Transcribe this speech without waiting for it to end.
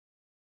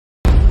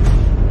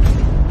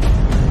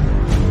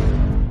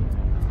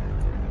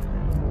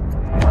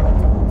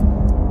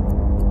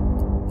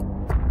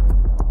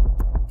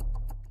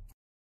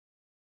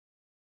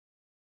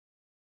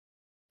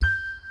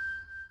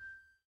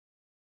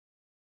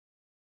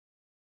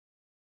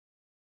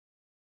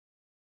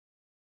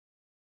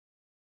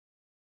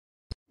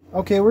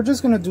Okay, we're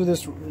just gonna do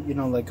this, you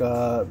know, like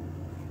a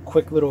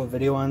quick little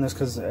video on this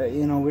because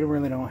you know, we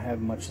really don't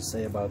have much to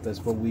say about this,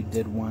 but we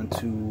did want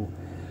to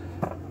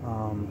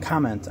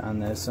comment on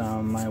this.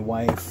 My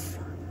wife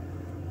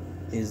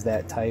is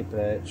that type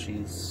that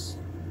she's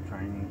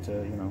trying to,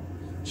 you know,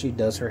 she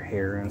does her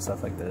hair and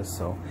stuff like this.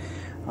 So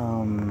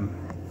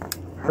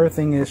her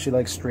thing is she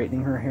likes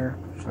straightening her hair.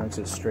 She likes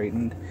it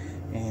straightened,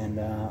 and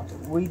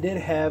we did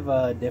have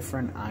a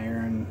different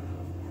iron.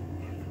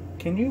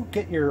 Can you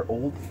get your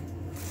old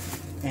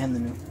and the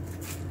new?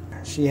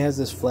 She has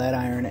this flat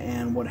iron,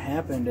 and what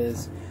happened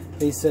is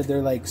they said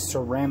they're like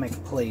ceramic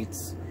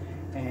plates,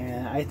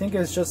 and I think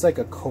it's just like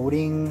a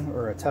coating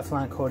or a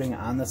Teflon coating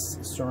on the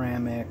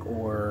ceramic,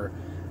 or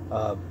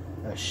a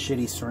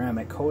shitty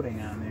ceramic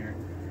coating on there.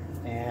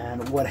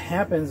 And what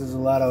happens is a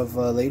lot of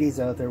ladies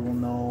out there will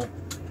know,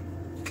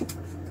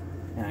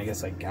 and I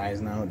guess like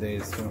guys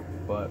nowadays too,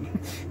 but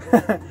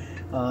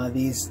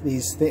these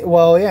things.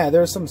 Well, yeah,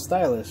 there's some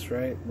stylists,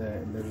 right?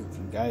 There's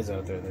some guys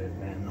out there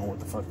that know what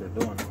the fuck they're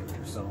doing over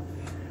there. So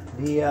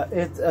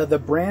the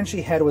brand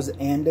she had was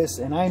Andis,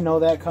 and I know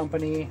that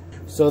company.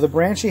 So the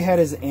brand she had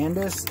is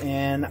Andis,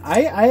 and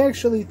I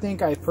actually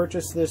think I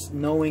purchased this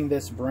knowing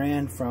this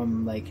brand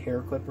from like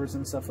hair clippers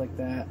and stuff like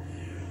that.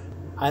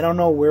 I don't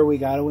know where we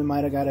got it. We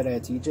might have got it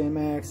at TJ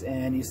Maxx,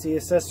 and you see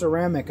it says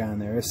ceramic on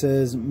there. It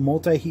says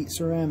multi-heat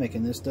ceramic,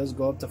 and this does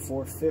go up to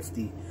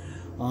 450.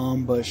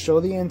 But show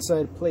the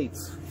inside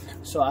plates.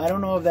 So I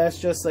don't know if that's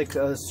just like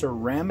a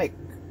ceramic,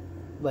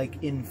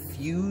 like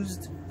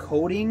infused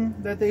coating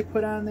that they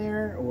put on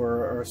there,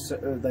 or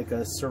like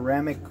a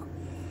ceramic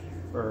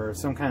or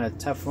some kind of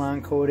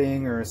Teflon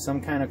coating, or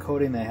some kind of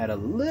coating that had a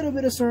little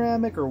bit of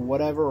ceramic or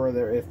whatever,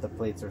 or if the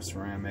plates are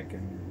ceramic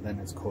and then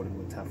it's coated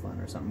with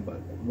Teflon or something.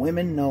 But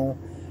women know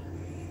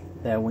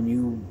that when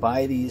you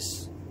buy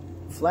these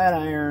flat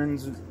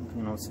irons,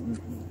 you know,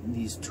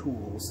 these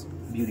tools,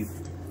 beauty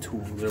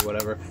tools or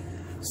whatever,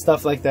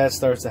 stuff like that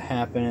starts to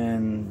happen,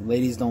 and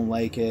ladies don't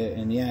like it.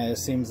 And yeah, it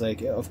seems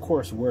like, of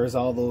course, where's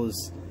all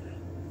those,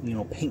 you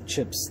know, paint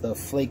chips, the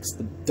flakes,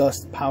 the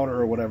dust,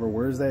 powder or whatever,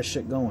 where's that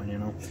shit going, you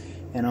know?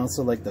 And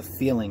also like the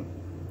feeling,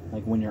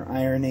 like when you're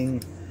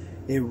ironing,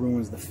 it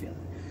ruins the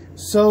feeling.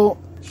 So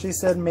she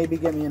said maybe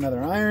get me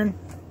another iron,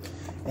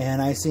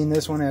 and I seen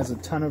this one has a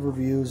ton of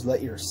reviews.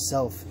 Let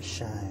yourself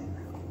shine,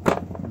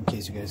 in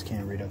case you guys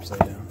can't read upside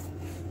down.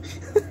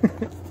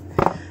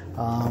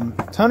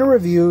 Ton of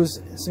reviews.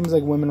 It seems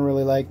like women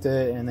really liked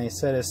it, and they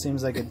said it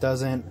seems like it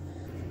doesn't.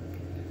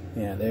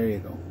 Yeah, there you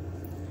go.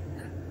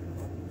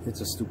 It's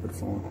a stupid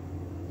phone.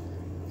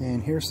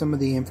 And here's some of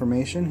the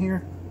information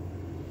here,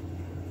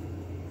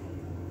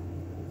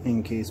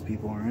 in case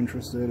people are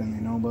interested and they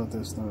know about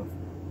this stuff.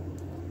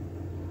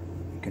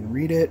 You can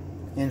read it,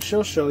 and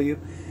she'll show you.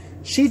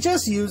 She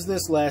just used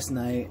this last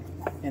night,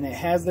 and it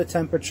has the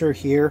temperature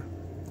here.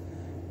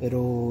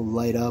 It'll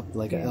light up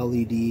like a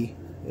LED.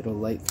 It'll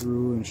light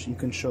through, and you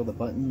can show the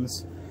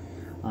buttons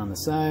on the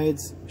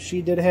sides.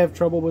 She did have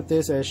trouble with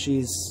this as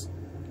she's...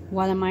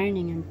 While I'm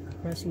ironing, I'm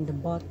pressing the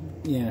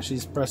button. Yeah,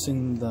 she's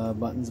pressing the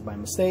buttons by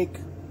mistake.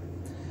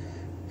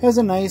 Has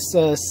a nice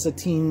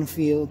sateen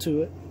feel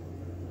to it.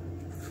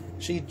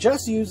 She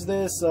just used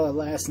this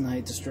last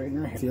night to straighten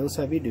her hair. Feels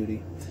heavy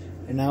duty.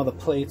 And now the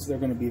plates, they're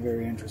going to be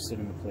very interested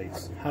in the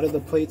plates. How did the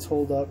plates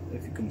hold up,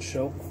 if you can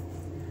show?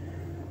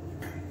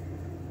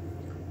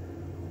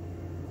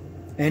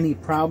 Any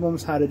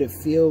problems? How did it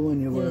feel when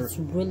you were... It's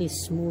really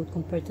smooth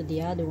compared to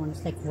the other one.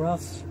 It's like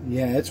rough.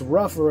 Yeah, it's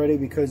rough already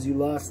because you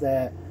lost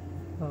that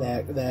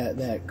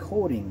that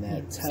coating,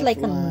 that it's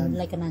Teflon.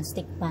 like a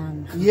non-stick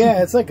pan.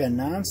 Yeah, it's like a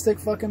non-stick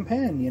fucking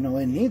pan. You know,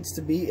 it needs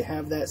to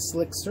have that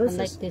slick surface.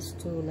 I like this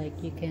too.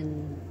 Like you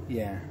can.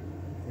 Yeah,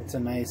 it's a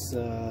nice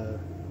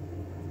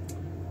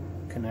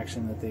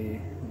connection that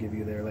they give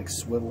you there, like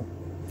swivel.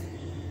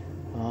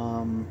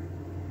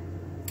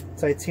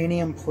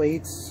 Titanium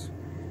plates,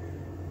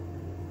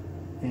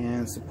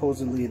 and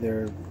supposedly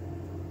they're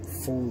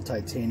full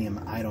titanium.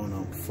 I don't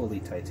know, fully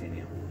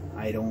titanium.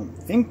 I don't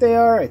think they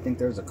are. I think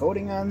there's a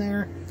coating on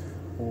there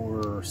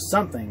or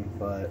something,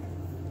 but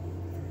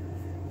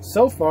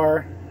so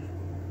far,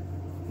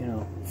 you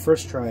know,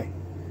 first try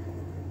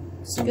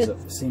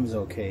seems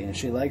okay, and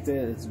she liked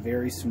it. It's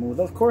very smooth.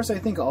 Of course, I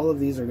think all of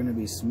these are going to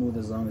be smooth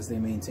as long as they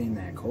maintain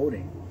that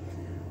coating.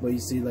 But you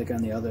see, like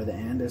on the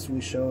Andis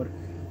we showed,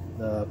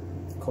 the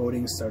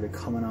coating started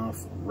coming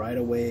off right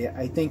away.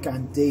 I think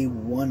on day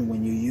one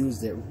when you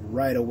used it,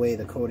 right away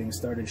the coating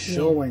started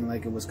showing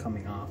like it was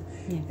coming off.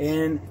 Yeah.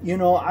 And you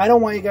know, I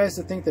don't want you guys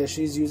to think that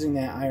she's using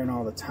that iron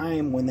all the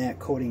time when that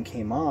coating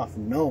came off.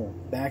 No,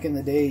 back in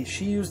the day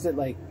she used it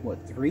like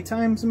what, 3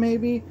 times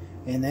maybe,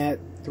 and that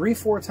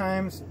 3-4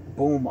 times,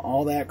 boom,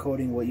 all that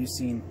coating, what you've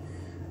seen,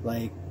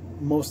 like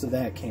most of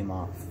that came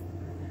off.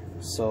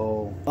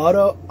 So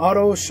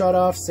auto shut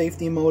off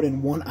safety mode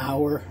in 1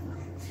 hour.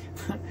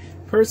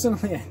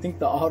 Personally, I think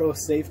the auto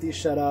safety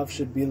shut off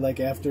should be like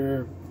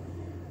after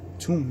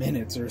 2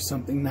 minutes or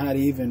something, not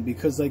even,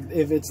 because like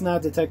if it's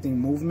not detecting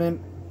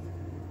movement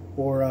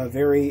or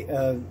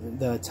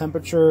the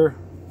temperature,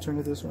 turn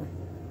it this way,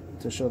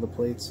 to show the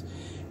plates.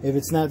 If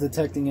it's not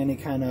detecting any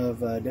kind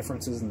of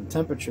differences in the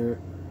temperature,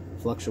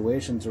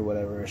 fluctuations or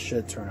whatever, it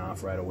should turn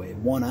off right away.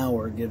 1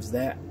 hour gives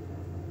that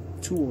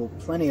tool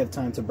plenty of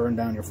time to burn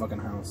down your fucking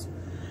house.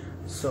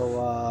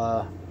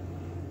 So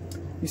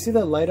you see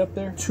that light up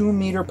there? 2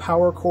 meter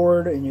power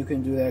cord, and you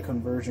can do that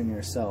conversion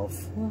yourself.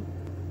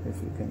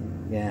 If you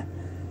can, yeah.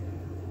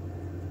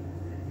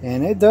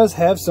 And it does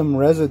have some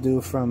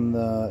residue from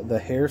the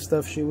hair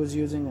stuff she was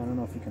using. I don't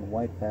know if you can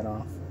wipe that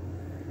off.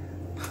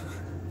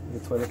 The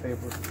toilet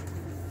paper.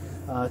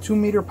 2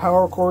 meter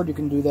power cord, you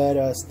can do that.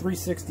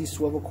 360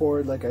 swivel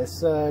cord, like I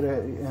said,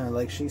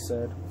 like she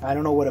said. I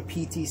don't know what a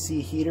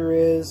PTC heater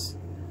is.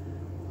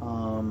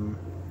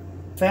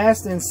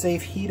 Fast and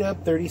safe heat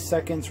up, 30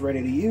 seconds,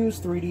 ready to use.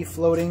 3D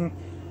floating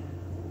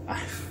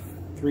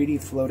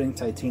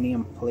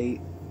titanium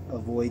plate,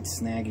 avoid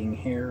snagging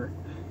hair.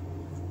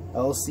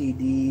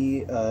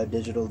 LCD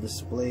digital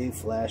display,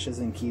 flashes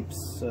and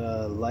keeps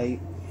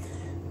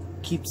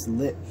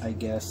lit, I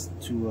guess,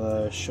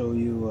 to show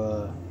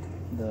you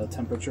the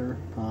temperature.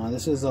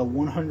 This is a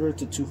 100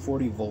 to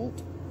 240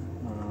 volt,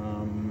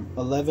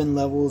 11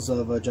 levels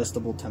of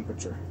adjustable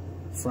temperature,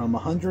 from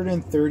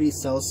 130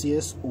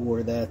 Celsius,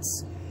 or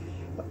that's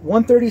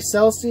 130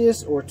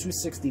 Celsius or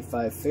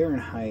 265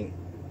 Fahrenheit,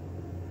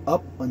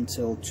 up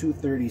until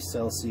 230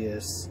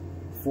 Celsius,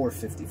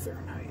 450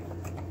 Fahrenheit.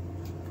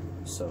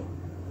 So,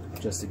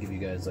 just to give you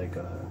guys like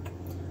a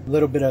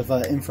little bit of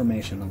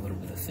information, a little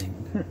bit of thing,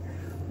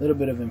 a little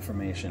bit of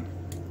information.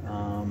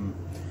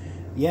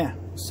 Yeah,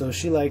 so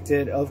she liked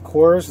it. Of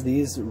course,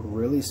 these are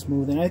really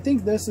smooth, and I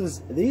think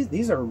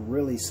these are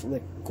really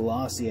slick,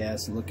 glossy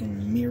ass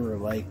looking mirror,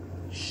 like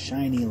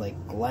shiny,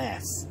 like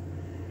glass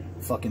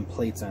fucking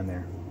plates on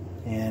there.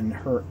 And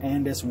her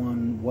Andis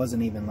one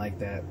wasn't even like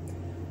that.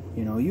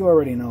 You know, you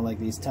already know, like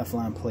these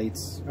Teflon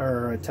plates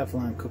or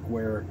Teflon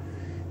cookware,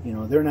 you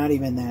know, they're not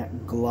even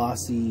that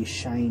glossy,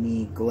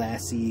 shiny,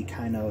 glassy,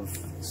 kind of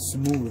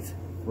smooth,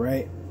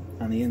 right?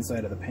 On the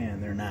inside of the pan,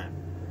 they're not.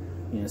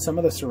 You know, some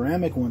of the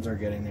ceramic ones are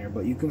getting there,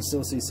 but you can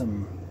still see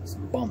some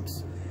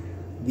bumps.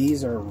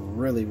 These are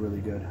really,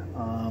 really good.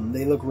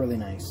 They look really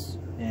nice,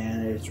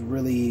 and it's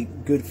really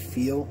good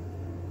feel,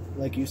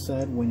 like you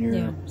said, when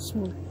you're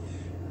smooth.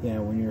 Yeah,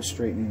 when you're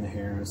straightening the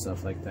hair and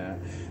stuff like that.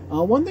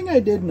 One thing I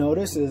did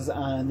notice is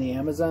on the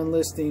Amazon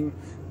listing,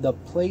 the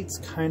plates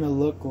kind of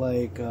look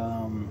like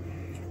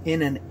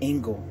in an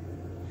angle,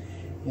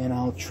 and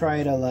I'll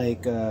try to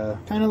like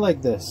kind of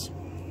like this.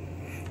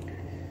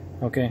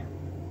 Okay.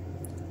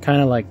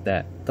 Kind of like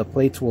that. The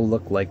plates will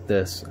look like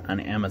this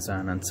on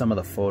Amazon, and some of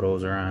the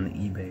photos are on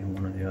eBay,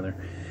 one or the other.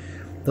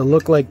 They'll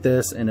look like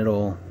this, and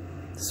it'll...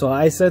 So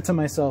I said to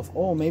myself,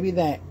 oh, maybe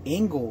that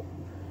angle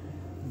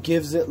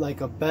gives it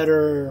like a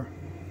better,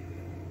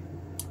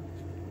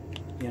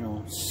 you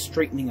know,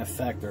 straightening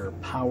effect or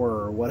power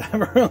or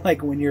whatever.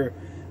 Like when you're,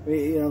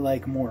 you know,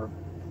 like more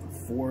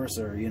force,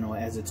 or, you know,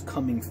 as it's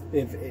coming,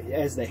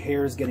 as the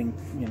hair is getting,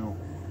 you know,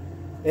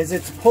 as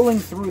it's pulling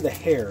through the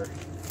hair,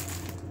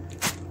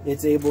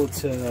 it's able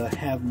to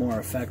have more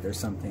effect or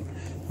something.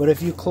 But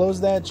if you close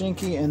that,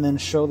 Jinky, and then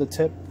show the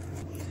tip,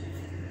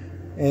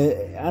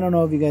 I don't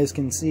know if you guys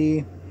can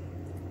see,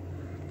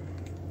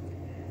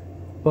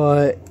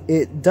 but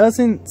it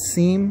doesn't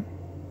seem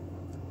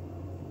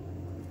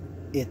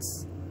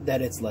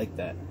that it's like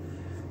that.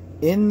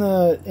 In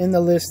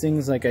the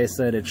listings, like I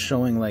said, it's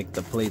showing like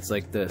the plates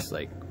like this,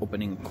 like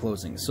opening and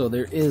closing. So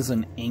there is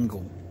an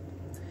angle.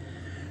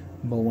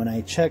 But when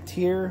I checked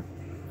here,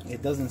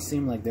 it doesn't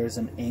seem like there's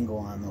an angle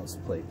on those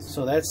plates.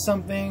 So that's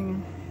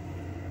something,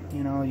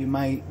 you know, you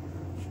might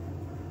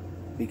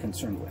be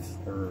concerned with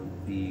or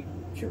be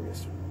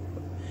curious.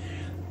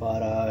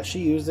 But she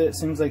used it.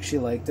 Seems like she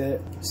liked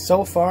it.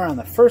 So far on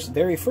the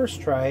very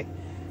first try,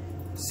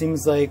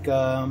 seems like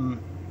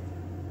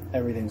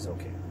everything's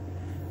okay.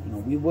 You know,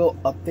 we will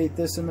update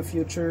this in the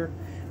future,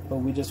 but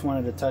we just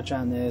wanted to touch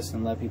on this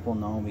and let people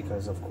know,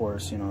 because of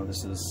course, you know,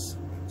 this is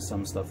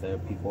some stuff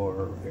that people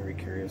are very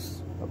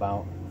curious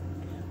about.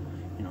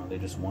 You know, they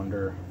just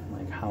wonder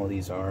like how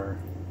these are.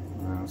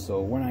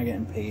 So we're not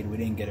getting paid. We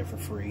didn't get it for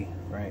free,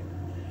 right?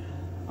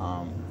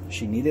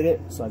 She needed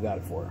it, so I got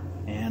it for her.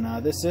 And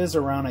this is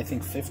around, I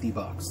think, 50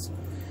 bucks.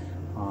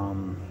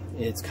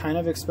 It's kind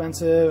of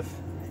expensive.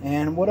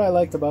 And what I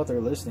liked about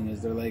their listing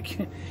is they're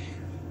like,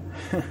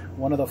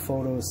 one of the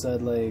photos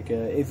said like,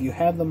 if you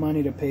have the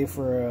money to pay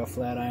for a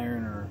flat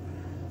iron or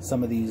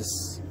some of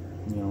these,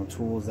 you know,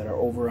 tools that are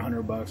over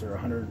 100 bucks or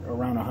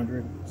around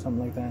 100,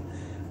 something like that,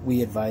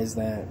 we advise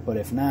that. But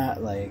if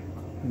not, like,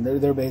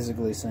 they're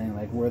basically saying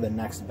like, we're the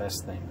next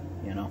best thing,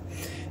 you know.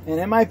 And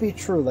it might be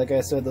true. Like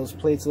I said, those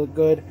plates look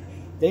good.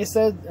 They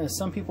said,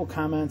 some people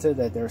commented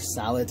that they're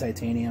solid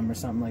titanium or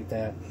something like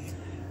that.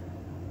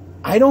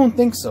 I don't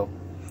think so.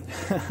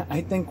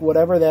 I think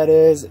whatever that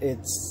is,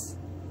 it's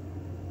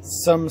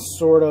some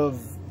sort of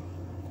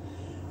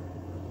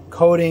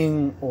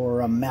coating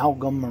or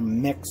amalgam or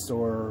mix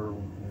or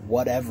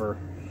whatever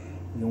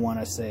you want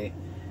to say.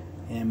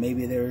 And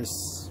maybe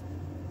there's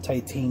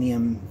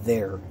titanium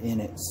there in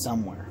it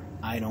somewhere.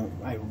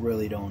 I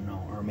really don't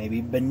know. Or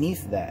maybe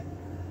beneath that.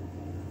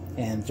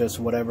 And just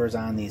whatever's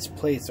on these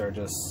plates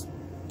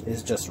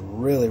is just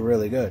really,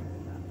 really good.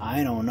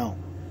 I don't know.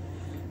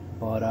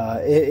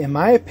 But in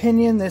my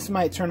opinion, this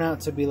might turn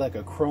out to be like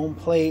a chrome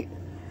plate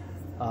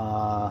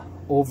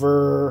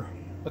over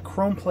a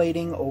chrome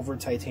plating over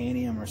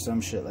titanium or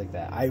some shit like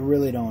that. I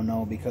really don't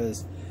know,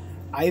 because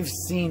I've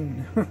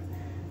seen,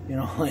 you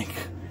know, like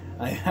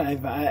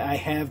I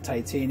have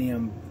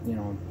titanium, you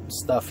know,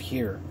 stuff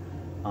here.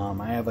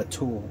 I have a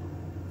tool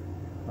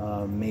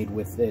made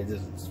with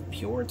it's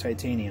pure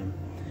titanium,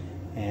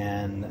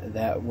 and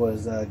that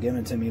was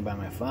given to me by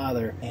my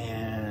father,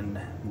 and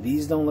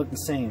these don't look the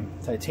same.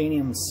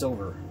 Titanium is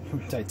silver.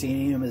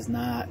 Titanium is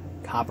not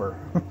copper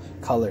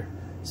color.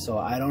 So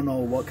I don't know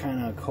what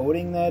kind of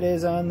coating that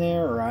is on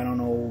there, or I don't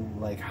know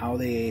like how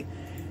they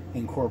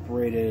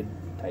incorporated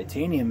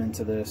titanium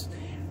into this.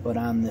 But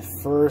on the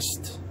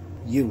first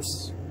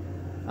use,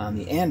 on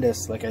the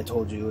Andis, like I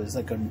told you, is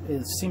like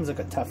it seems like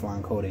a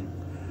Teflon coating,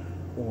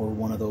 or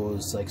one of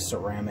those like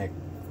ceramic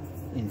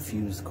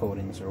infused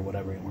coatings, or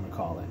whatever you want to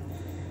call it.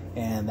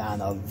 And on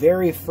the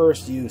very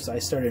first use, I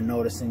started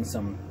noticing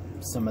some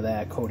of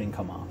that coating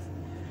come off.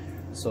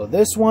 So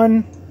this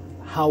one,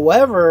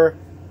 however,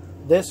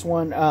 this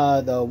one,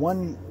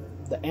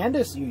 the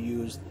Andis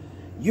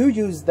you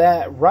used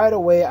that right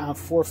away on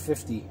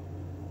 450.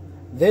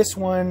 This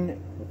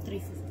one,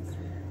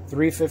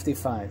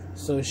 355.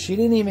 So she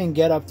didn't even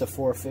get up to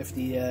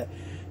 450 yet.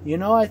 You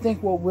know, I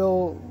think what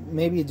we'll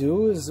maybe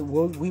do is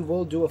we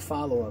will do a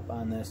follow-up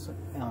on this.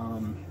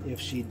 If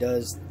she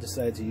does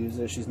decide to use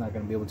it, she's not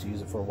going to be able to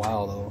use it for a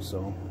while though,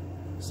 so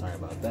sorry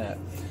about that.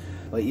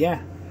 But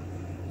yeah,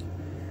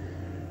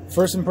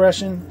 first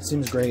impression,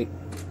 seems great.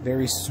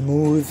 Very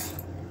smooth,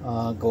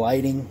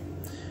 gliding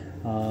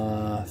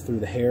through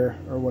the hair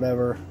or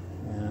whatever.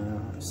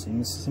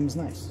 Seems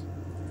nice.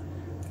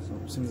 So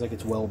it seems like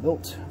it's well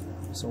built.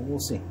 So we'll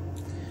see.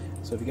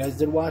 So if you guys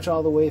did watch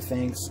all the way,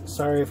 thanks.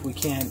 Sorry if we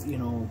can't, you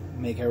know,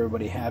 make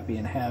everybody happy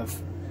and have,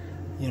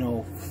 you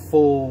know,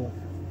 full,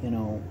 you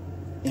know,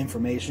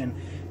 information.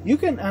 You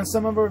can, on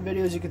some of our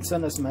videos, you can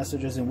send us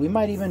messages, and we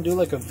might even do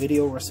like a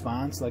video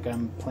response, like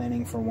I'm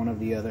planning for one of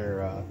the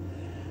other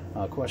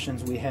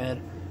questions we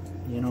had.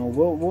 You know,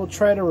 we'll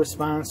try to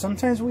respond.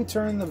 Sometimes we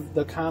turn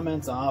the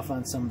comments off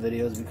on some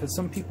videos because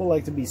some people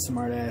like to be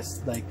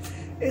smartass. Like,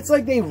 it's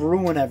like they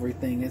ruin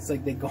everything. It's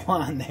like they go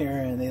on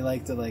there and they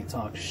like to like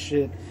talk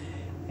shit.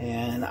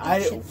 And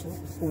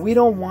we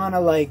don't want to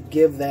like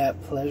give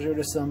that pleasure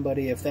to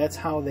somebody if that's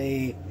how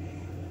they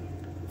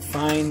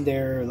find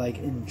their like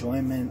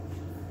enjoyment.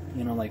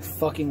 You know, like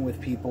fucking with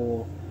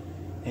people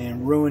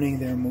and ruining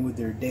their mood,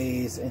 their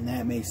days, and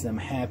that makes them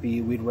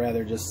happy. We'd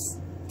rather just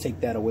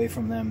take that away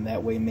from them.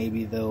 That way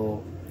maybe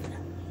they'll,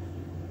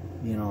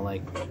 you know,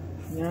 like,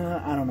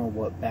 yeah, I don't know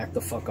what, back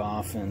the fuck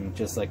off and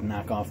just like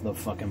knock off the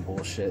fucking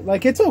bullshit.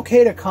 Like, it's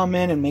okay to come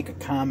in and make a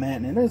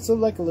comment, and it's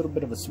like a little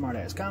bit of a smart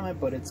ass comment,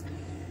 but it's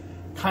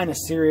kind of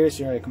serious.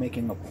 You're like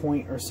making a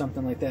point or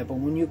something like that. But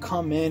when you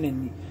come in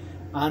and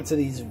onto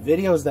these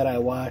videos that I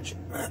watch,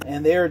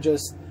 and they're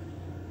just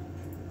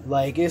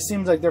like, it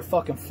seems like they're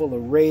fucking full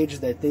of rage,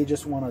 that they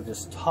just want to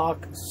just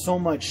talk so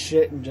much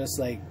shit and just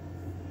like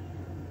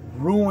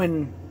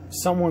ruin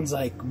someone's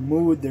like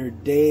mood, their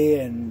day,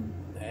 and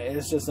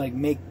it's just like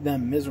make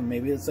them miserable.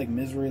 Maybe it's like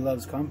misery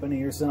loves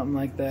company or something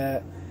like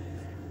that.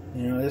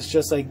 You know, it's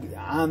just like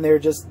on there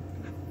just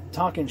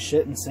talking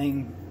shit and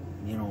saying,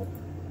 you know,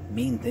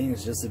 mean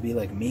things just to be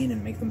like mean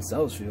and make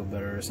themselves feel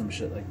better or some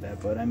shit like that.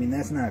 But I mean,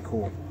 that's not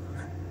cool.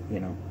 You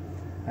know,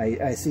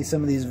 I see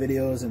some of these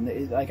videos,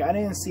 and like, I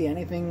didn't see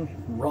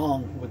anything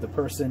wrong with the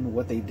person,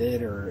 what they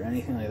did or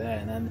anything like that,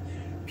 and then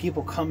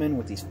people come in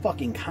with these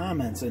fucking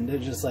comments and they're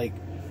just like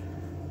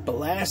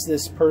blast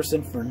this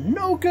person for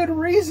no good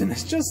reason.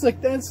 It's just like,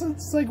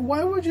 it's like,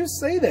 why would you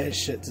say that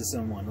shit to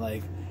someone?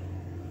 Like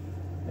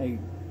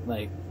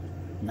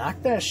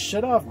knock that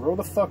shit off, grow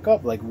the fuck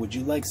up. Like, would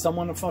you like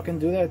someone to fucking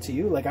do that to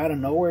you? Like, out of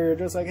nowhere, you're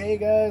just like, hey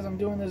guys, I'm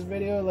doing this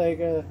video, like,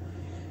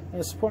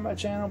 support my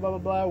channel, blah blah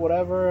blah,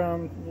 whatever.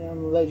 You know, I'm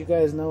gonna let you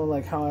guys know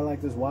like how I like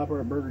this Whopper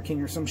at Burger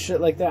King or some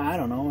shit like that. I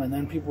don't know. And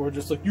then people are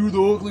just like, you're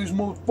the ugliest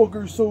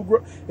motherfucker, so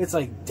gross. It's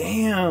like,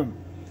 damn.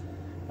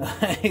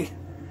 Like,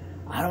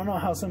 I don't know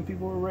how some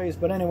people were raised.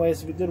 But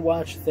anyways, if you did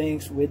watch,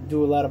 thanks. We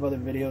do a lot of other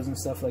videos and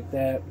stuff like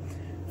that.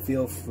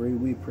 Feel free.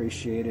 We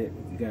appreciate it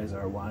if you guys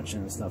are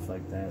watching and stuff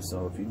like that.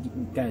 So if you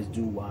guys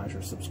do watch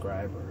or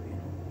subscribe or, you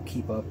know,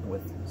 keep up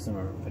with some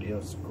of our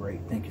videos,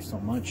 great. Thank you so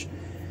much.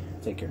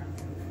 Take care.